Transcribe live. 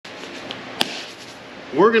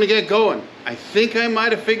we're gonna get going. I think I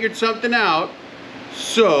might have figured something out.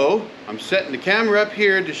 So I'm setting the camera up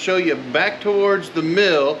here to show you back towards the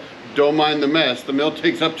mill. Don't mind the mess. The mill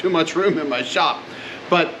takes up too much room in my shop.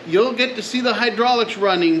 But you'll get to see the hydraulics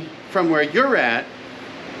running from where you're at,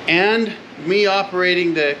 and me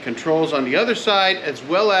operating the controls on the other side, as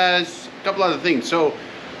well as a couple other things. So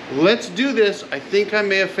let's do this. I think I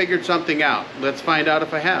may have figured something out. Let's find out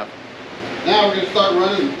if I have. Now we're gonna start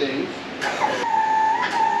running things.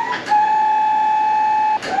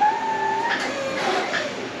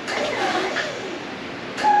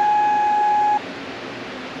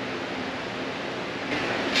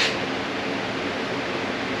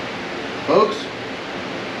 Folks,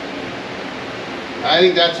 I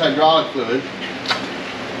think that's hydraulic fluid.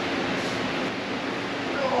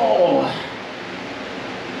 Oh,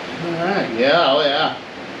 all right, yeah, oh yeah.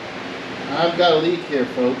 I've got a leak here,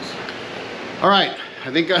 folks. All right,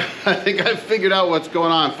 I think I've figured out what's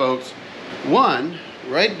going on, folks. One,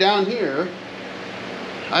 right down here,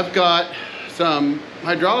 I've got some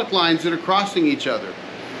hydraulic lines that are crossing each other.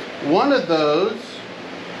 One of those,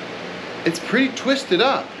 it's pretty twisted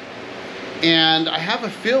up. And I have a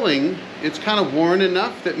feeling it's kind of worn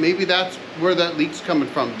enough that maybe that's where that leak's coming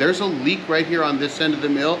from. There's a leak right here on this end of the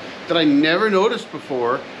mill that I never noticed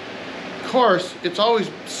before. Of course, it's always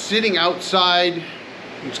sitting outside.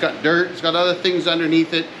 It's got dirt, it's got other things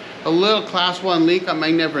underneath it. A little class 1 leak I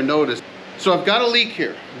might never notice. So I've got a leak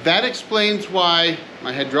here. That explains why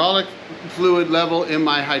my hydraulic fluid level in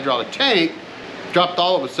my hydraulic tank dropped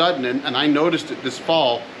all of a sudden, and I noticed it this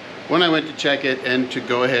fall when I went to check it and to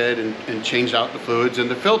go ahead and change out the fluids and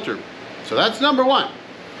the filter. So that's number one.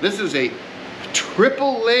 This is a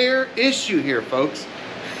triple layer issue here, folks.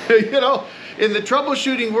 You know, in the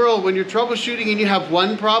troubleshooting world, when you're troubleshooting and you have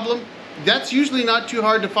one problem, that's usually not too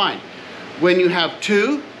hard to find. When you have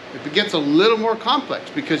two, it gets a little more complex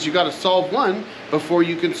because you got to solve one before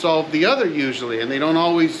you can solve the other usually, and they don't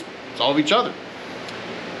always solve each other.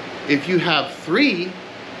 If you have three,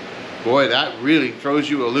 boy, that really throws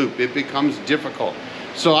you a loop. It becomes difficult.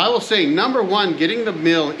 So I will say, number one, getting the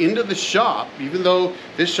mill into the shop, even though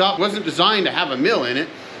this shop wasn't designed to have a mill in it,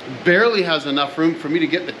 barely has enough room for me to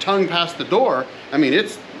get the tongue past the door. I mean,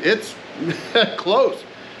 it's close.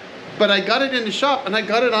 But I got it in the shop, and I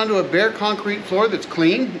got it onto a bare concrete floor that's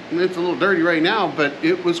clean. It's a little dirty right now, but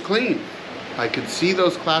it was clean. I could see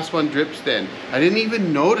those class 1 drips then. I didn't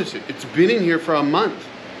even notice it. It's been in here for a month,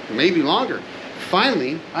 maybe longer.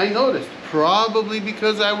 Finally, I noticed, probably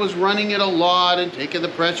because I was running it a lot and taking the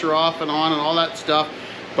pressure off and on and all that stuff,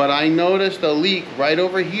 but I noticed a leak right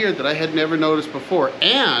over here that I had never noticed before.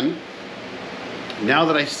 And now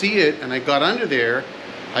that I see it and I got under there,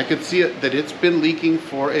 I could see it that it's been leaking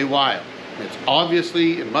for a while. It's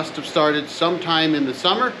obviously, it must have started sometime in the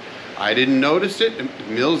summer. I didn't notice it.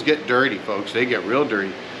 Mills get dirty, folks. They get real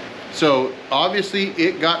dirty. So obviously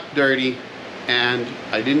it got dirty and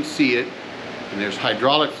I didn't see it. And there's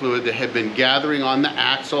hydraulic fluid that had been gathering on the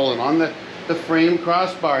axle and on the frame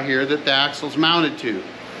crossbar here that the axle's mounted to.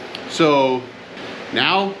 So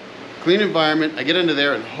now, clean environment, I get into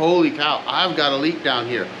there and holy cow, I've got a leak down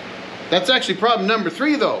here. That's actually problem number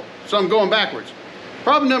 3 though, so I'm going backwards.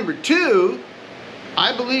 Problem number 2,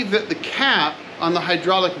 I believe that the cap on the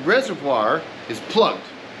hydraulic reservoir is plugged.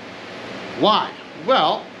 Why?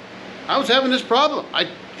 Well, I was having this problem. I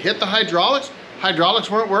hit the hydraulics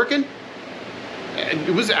weren't working. And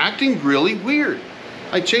it was acting really weird.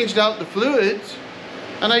 I changed out the fluids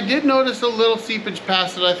and I did notice a little seepage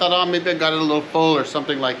past it. I thought, oh, maybe I got it a little full or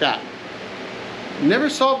something like that. Never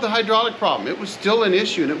solved the hydraulic problem. It was still an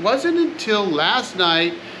issue, and it wasn't until last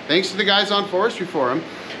night, thanks to the guys on Forestry Forum,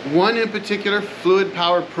 one in particular, Fluid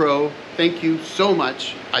Power Pro, thank you so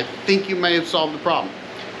much. I think you may have solved the problem.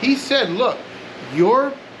 He said, look,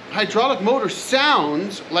 your hydraulic motor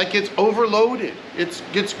sounds like it's overloaded.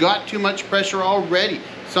 It's got too much pressure already.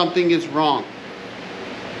 Something is wrong.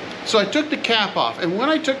 So I took the cap off, and when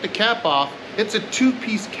I took the cap off, it's a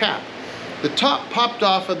 2-piece cap. The top popped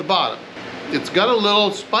off of the bottom. It's got a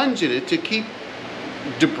little sponge in it to keep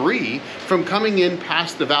debris from coming in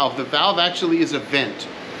past the valve. The valve actually is a vent.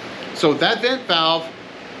 So that vent valve,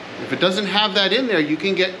 if it doesn't have that in there, you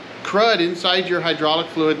can get crud inside your hydraulic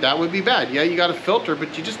fluid. That would be bad. Yeah, you got a filter,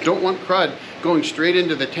 but you just don't want crud going straight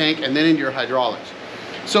into the tank and then into your hydraulics.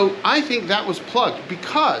 So I think that was plugged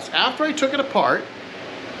because after I took it apart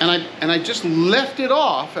and I just left it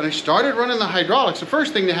off and I started running the hydraulics, the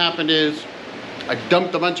first thing that happened is I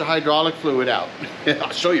dumped a bunch of hydraulic fluid out. I'll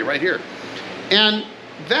show you right here. And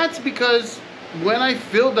that's because when I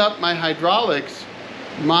filled up my hydraulics,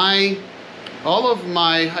 my all of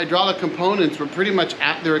my hydraulic components were pretty much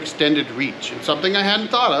at their extended reach. And something I hadn't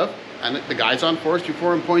thought of, and the guys on Forestry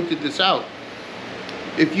Forum pointed this out.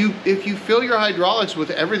 If you fill your hydraulics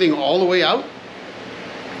with everything all the way out,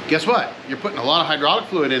 guess what? You're putting a lot of hydraulic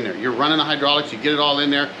fluid in there. You're running the hydraulics, you get it all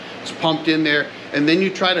in there, it's pumped in there, and then you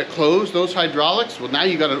try to close those hydraulics. Well, now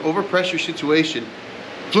you got an overpressure situation.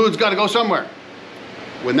 Fluid's got to go somewhere.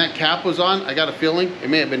 When that cap was on, I got a feeling it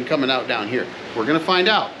may have been coming out down here. We're gonna find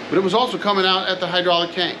out. But it was also coming out at the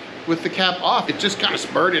hydraulic tank. With the cap off, it just kind of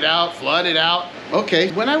spurted out, flooded out.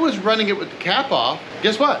 Okay, when I was running it with the cap off,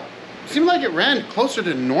 guess what? It seemed like it ran closer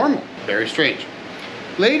to normal. Very strange.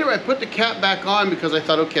 Later, I put the cap back on because I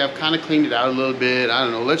thought, okay, I've kind of cleaned it out a little bit. I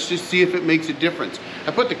don't know, let's just see if it makes a difference.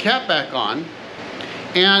 I put the cap back on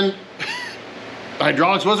and the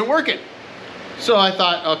hydraulics wasn't working. So I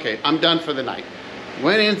thought, okay, I'm done for the night.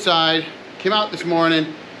 Went inside, came out this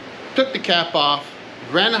morning, took the cap off,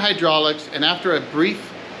 ran the hydraulics, and after a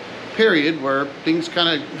brief period where things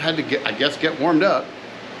kind of had to get warmed up,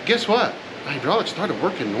 guess what? The hydraulics started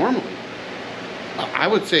working normally. I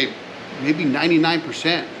would say maybe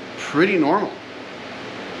 99%, pretty normal.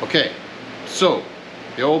 Okay, so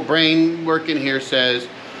the old brain working here says,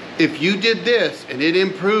 if you did this and it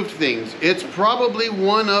improved things, it's probably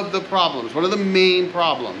one of the problems, one of the main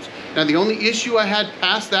problems. Now, the only issue I had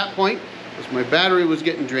past that point was my battery was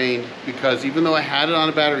getting drained, because even though I had it on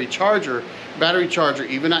a battery charger,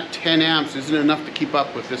 even at 10 amps isn't enough to keep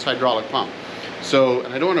up with this hydraulic pump. So,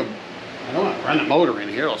 and I don't want to run a motor in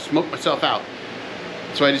here, I'll smoke myself out.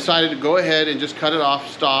 So I decided to go ahead and just cut it off,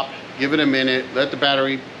 stop, give it a minute, let the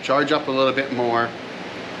battery charge up a little bit more,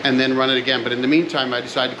 and then run it again. But in the meantime, I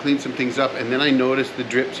decided to clean some things up, and then I noticed the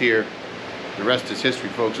drips here. The rest is history,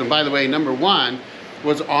 folks. And by the way, number one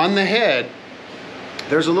was on the head.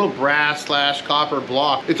 There's a little brass / copper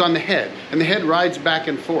block. It's on the head, and the head rides back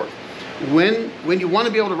and forth. When you want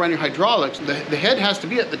to be able to run your hydraulics, the head has to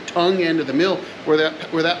be at the tongue end of the mill where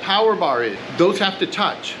that power bar is. Those have to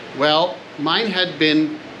touch. Well, mine had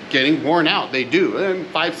been getting worn out. They do. In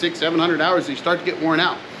 500, 600, 700 hours, they start to get worn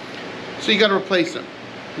out. So you got to replace them.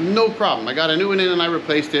 No problem. I got a new one in and I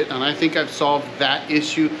replaced it, and I think I've solved that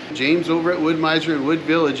issue. James over at Woodmizer in Wood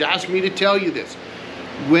Village asked me to tell you this.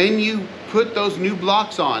 When you put those new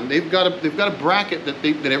blocks on, they've got a bracket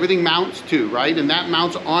that everything mounts to, right? And that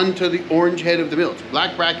mounts onto the orange head of the mill. It's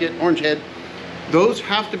black bracket, orange head. Those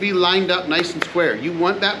have to be lined up nice and square. You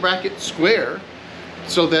want that bracket square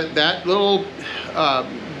so that that little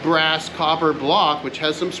brass copper block, which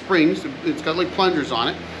has some springs, it's got like plungers on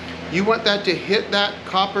it, you want that to hit that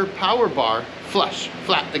copper power bar flush,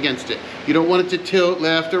 flat against it. You don't want it to tilt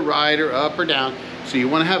left or right or up or down. So you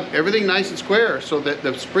want to have everything nice and square so that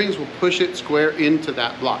the springs will push it square into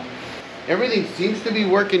that block. Everything seems to be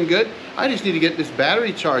working good. I just need to get this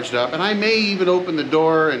battery charged up, and I may even open the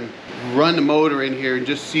door and run the motor in here and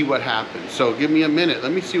just see what happens. So give me a minute.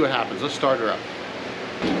 Let me see what happens. Let's start her up.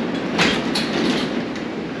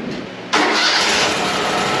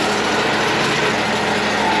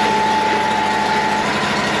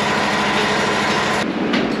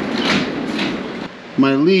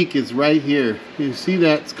 My leak is right here. You see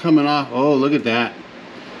that's coming off. Oh, look at that.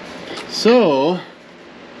 So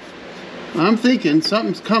I'm thinking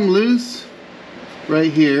something's come loose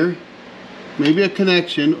right here. Maybe a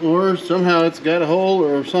connection, or somehow it's got a hole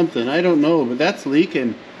or something. I don't know, but that's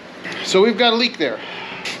leaking. So we've got a leak there.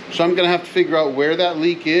 So I'm gonna have to figure out where that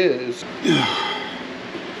leak is.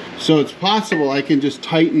 So it's possible I can just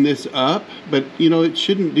tighten this up, but you know, it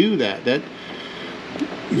shouldn't do that.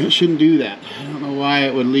 It shouldn't do that. I don't know why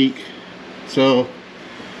it would leak. So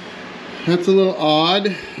that's a little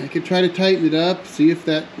odd. I could try to tighten it up, see if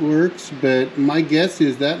that works, but my guess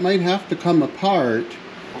is that might have to come apart.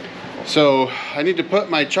 So I need to put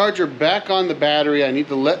my charger back on the battery. I need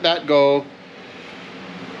to let that go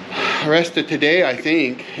the rest of today, I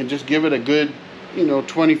think, and just give it a good,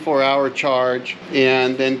 24-hour charge,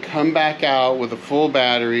 and then come back out with a full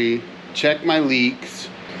battery, check my leaks,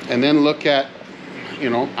 and then look at,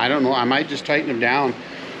 I don't know, I might just tighten them down.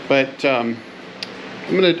 But I'm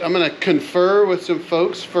gonna confer with some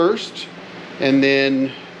folks first, and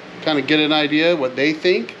then kind of get an idea what they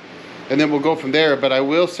think, and then we'll go from there. But I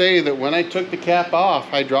will say that when I took the cap off,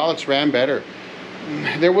 hydraulics ran better.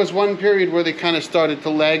 There was one period where they kind of started to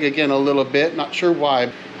lag again a little bit, not sure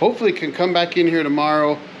why. Hopefully can come back in here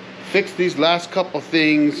tomorrow, fix these last couple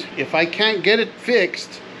things. If I can't get it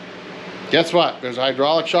fixed, guess what? There's a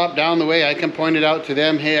hydraulic shop down the way. I can point it out to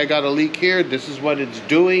them. Hey, I got a leak here. This is what it's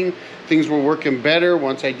doing. Things were working better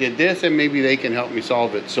once I did this, and maybe they can help me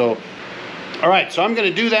solve it. So, all right, so I'm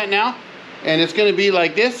gonna do that now, and it's gonna be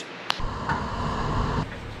like this.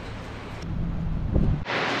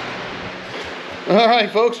 All right,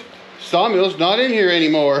 folks, Sawmill's not in here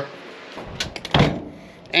anymore.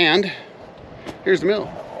 And here's the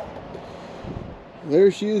mill.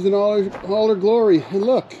 There she is in all her glory. And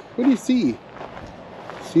look, what do you see?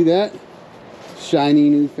 See that? Shiny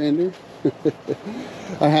new fender.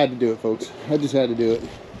 I had to do it, folks. I just had to do it.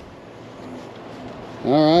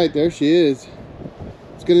 All right, there she is.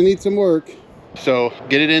 It's gonna need some work. So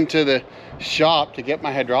get it into the shop to get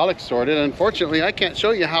my hydraulics sorted. Unfortunately, I can't show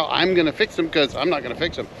you how I'm gonna fix them because I'm not gonna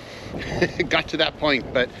fix them. It got to that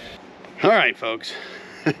point, but all right, folks.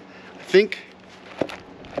 I think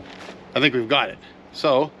we've got it.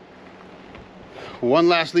 So one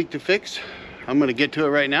last leak to fix. I'm gonna get to it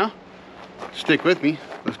right now. Stick with me.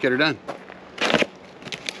 Let's get her done.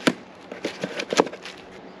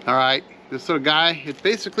 All right, this little guy, it's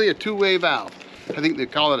basically a two-way valve. I think they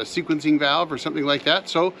call it a sequencing valve or something like that.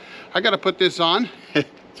 So I got to put this on.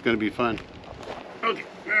 It's going to be fun. Okay,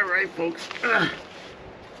 all right, folks.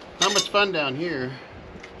 Not much fun down here.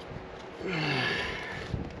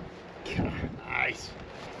 Nice.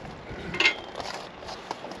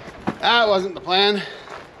 That wasn't the plan.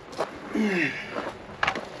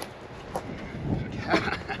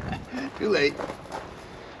 Too late.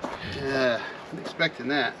 I'm expecting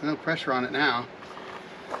that. No pressure on it now.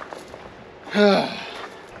 All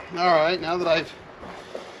right, now that I've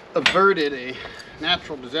averted a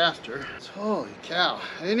natural disaster. Holy cow,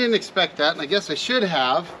 I didn't expect that, and I guess I should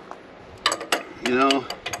have. You know,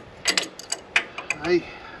 I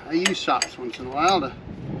use shops once in a while to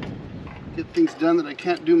get things done that I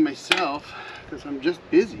can't do myself because I'm just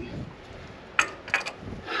busy.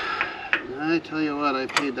 And I tell you what, I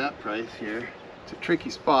paid that price here. It's a tricky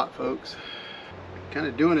spot, folks. Kind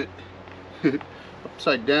of doing it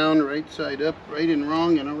upside down, right side up, right and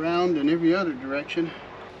wrong, and around in every other direction.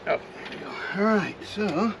 Oh, there we go. All right,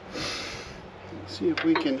 so let's see if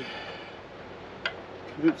we can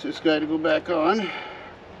convince this guy to go back on.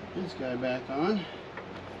 This guy back on.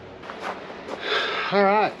 All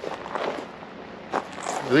right.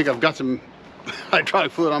 I think I've got some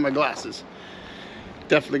hydraulic fluid on my glasses.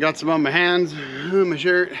 Definitely got some on my hands, on my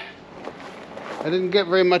shirt. I didn't get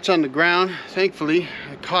very much on the ground. Thankfully,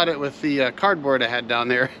 I caught it with the cardboard I had down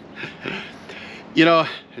there. You know,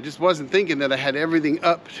 I just wasn't thinking that I had everything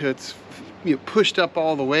up to its, you know, pushed up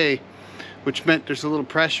all the way, which meant there's a little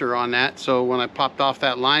pressure on that. So when I popped off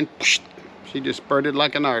that line, she just spurted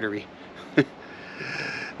like an artery.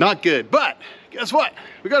 Not good, but guess what?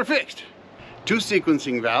 We got it fixed. 2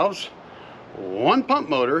 sequencing valves, 1 pump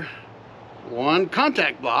motor, 1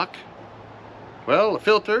 contact block, well, a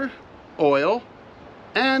filter, oil,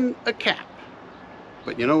 and a cap.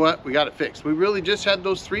 But you know what? We got it fixed. We really just had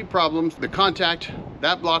those 3 problems. The contact,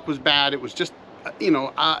 that block was bad. It was just, you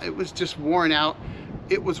know, it was just worn out.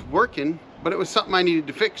 It was working, but it was something I needed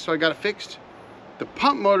to fix, so I got it fixed. The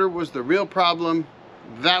pump motor was the real problem.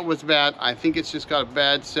 That was bad. I think it's just got a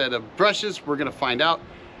bad set of brushes. We're gonna find out.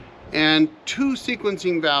 And 2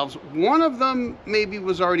 sequencing valves. One of them maybe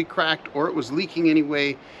was already cracked or it was leaking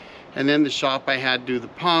anyway. And then the shop I had do the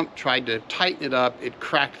pump, tried to tighten it up. It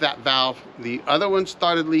cracked that valve. The other one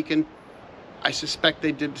started leaking. I suspect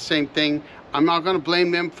they did the same thing. I'm not gonna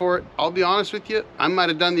blame them for it. I'll be honest with you, I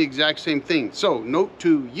might've done the exact same thing. So note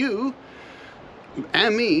to you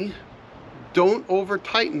and me, don't over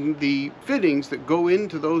tighten the fittings that go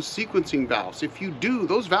into those sequencing valves. If you do,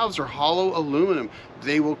 those valves are hollow aluminum.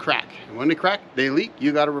 They will crack. And when they crack, they leak.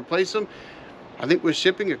 You gotta replace them. I think with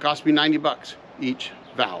shipping, it cost me 90 bucks each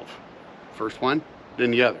valve. First one,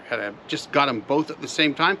 then the other. Had I just got them both at the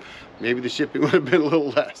same time, maybe the shipping would have been a little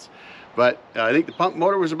less. But I think the pump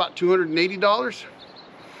motor was about $280.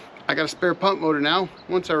 I got a spare pump motor now.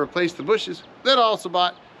 Once I replaced the bushes, that I also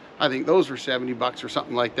bought, I think those were 70 bucks or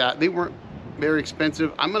something like that. They weren't very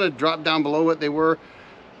expensive. I'm gonna drop down below what they were,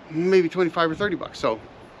 maybe 25 or 30 bucks. So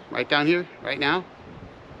right down here, right now,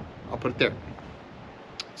 I'll put it there.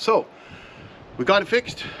 So we got it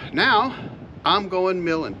fixed. Now I'm going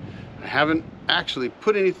milling. I haven't actually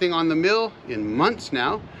put anything on the mill in months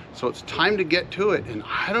now, so it's time to get to it. And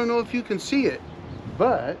I don't know if you can see it,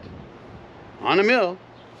 but on a mill,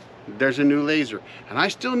 there's a new laser, and I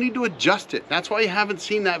still need to adjust it. That's why you haven't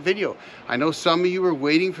seen that video. I know some of you are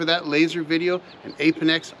waiting for that laser video, and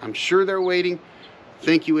Apenex, I'm sure they're waiting.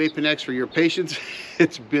 Thank you, Apenex, for your patience.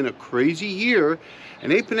 It's been a crazy year,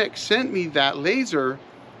 and Apenex sent me that laser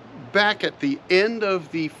back at the end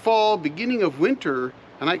of the fall, beginning of winter,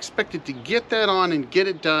 and I expected to get that on and get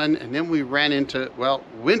it done, and then we ran into, well,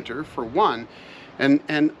 winter for one,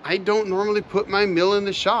 and I don't normally put my mill in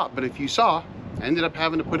the shop, but if you saw, I ended up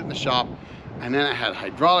having to put it in the shop, and then I had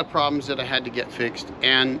hydraulic problems that I had to get fixed,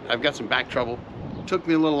 and I've got some back trouble. took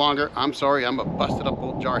me a little longer. I'm sorry, I'm a busted up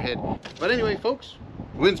old jarhead. But anyway, folks,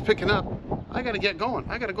 wind's picking up. I gotta get going.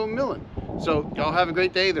 I gotta go milling. So y'all have a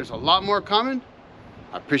great day. There's a lot more coming.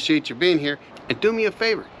 I appreciate you being here. And do me a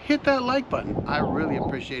favor, hit that like button. I really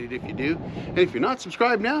appreciate it if you do. And if you're not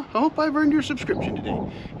subscribed now, I hope I've earned your subscription today.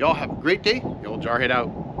 Y'all have a great day. The old Jarhead out.